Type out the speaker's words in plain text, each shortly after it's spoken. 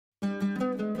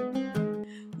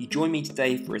Join me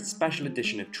today for a special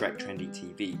edition of TrekTrendy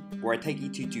TV, where I take you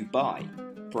to Dubai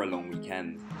for a long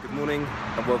weekend. Good morning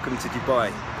and welcome to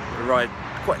Dubai. We arrived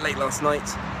quite late last night,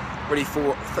 ready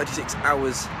for 36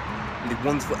 hours in the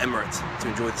wonderful Emirate to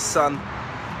enjoy the sun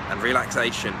and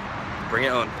relaxation. Bring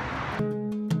it on.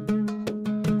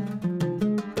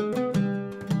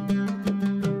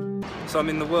 So I'm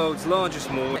in the world's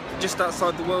largest mall, just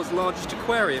outside the world's largest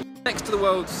aquarium, next to the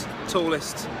world's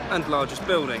tallest and largest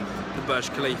building, the Burj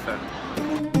Khalifa.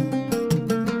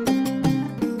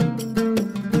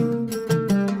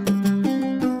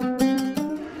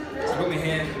 So got me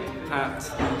here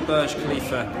at Burj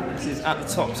Khalifa. This is at the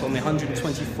top, so on the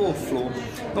 124th floor,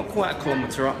 not quite a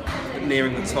kilometre up, but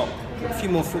nearing the top. A few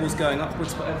more floors going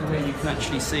upwards, but over here you can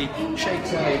actually see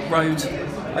SHEIKH Road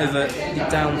over the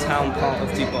downtown part of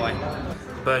Dubai.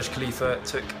 Burj Khalifa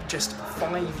took just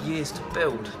 5 years to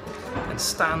build and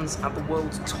stands at the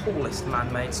world's tallest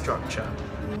man-made structure.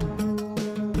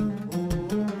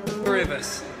 3 of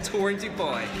us touring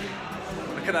Dubai.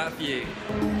 Look at that view.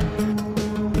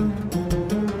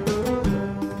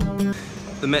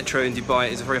 The metro in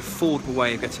Dubai is a very affordable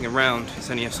way of getting around.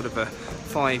 It's only a sort of a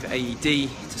 5 AED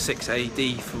to 6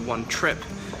 AED for one trip,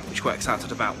 which works out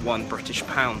at about £1 British.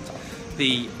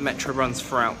 The metro runs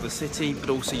throughout the city, but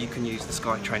also you can use the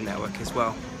SkyTrain network as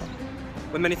well.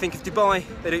 When many think of Dubai,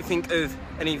 they don't think of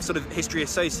any sort of history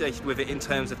associated with it in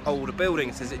terms of older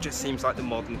buildings, as it just seems like the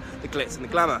modern, the glitz and the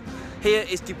glamour. Here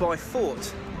is Dubai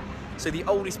Fort, so the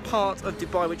oldest part of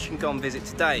Dubai which you can go and visit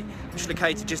today, which is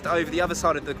located just over the other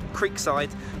side of the creek side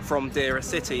from Deira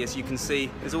city. As you can see,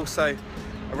 there's also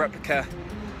a replica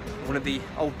of one of the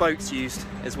old boats used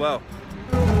as well.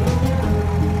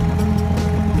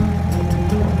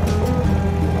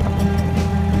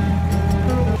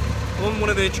 On one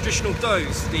of the traditional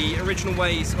doughs, the original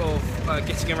ways of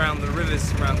getting around the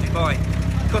rivers around Dubai,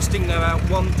 costing about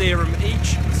 1 dirham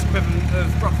each, it's equivalent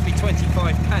of roughly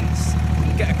 25 pence. You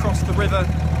can get across the river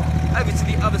over to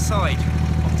the other side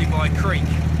of Dubai Creek.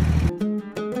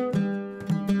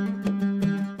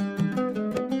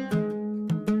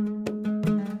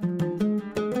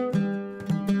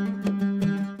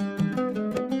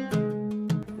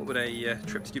 What would a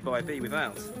trip to Dubai be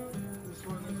without?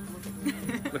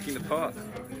 Looking the part.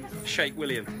 Sheikh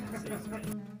William.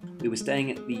 We were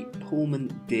staying at the Pullman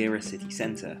Deira city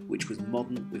centre, which was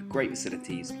modern with great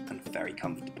facilities and very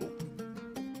comfortable.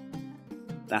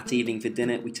 That evening for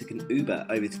dinner, we took an Uber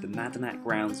over to the Madinat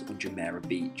grounds on Jumeirah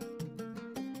Beach.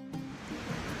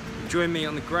 Join me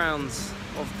on the grounds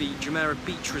of the Jumeirah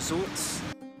Beach resorts.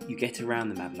 You get around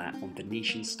the Madinat on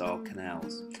Venetian style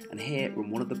canals, and here we're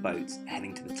on one of the boats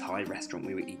heading to the Thai restaurant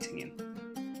we were eating in.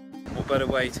 What better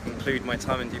way to conclude my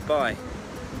time in Dubai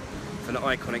than an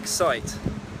iconic site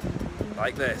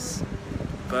like this,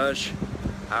 Burj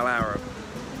Al Arab.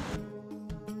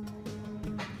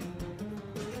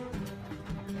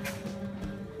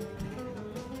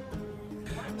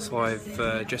 So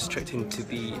I've just checked into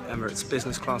the Emirates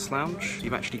Business Class Lounge.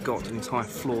 You've actually got an entire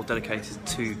floor dedicated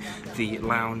to the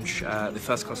lounge. The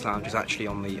first class lounge is actually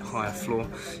on the higher floor.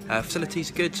 Facilities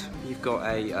are good. You've got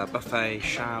a buffet,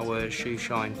 shower, shoe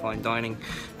shine, fine dining,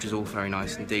 which is all very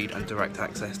nice indeed, and direct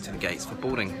access to the gates for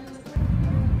boarding.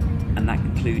 And that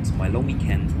concludes my long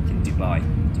weekend in Dubai.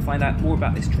 To find out more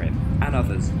about this trip and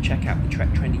others, check out the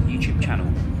TrekTrendy YouTube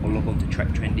channel or log on to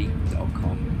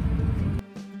trektrendy.com.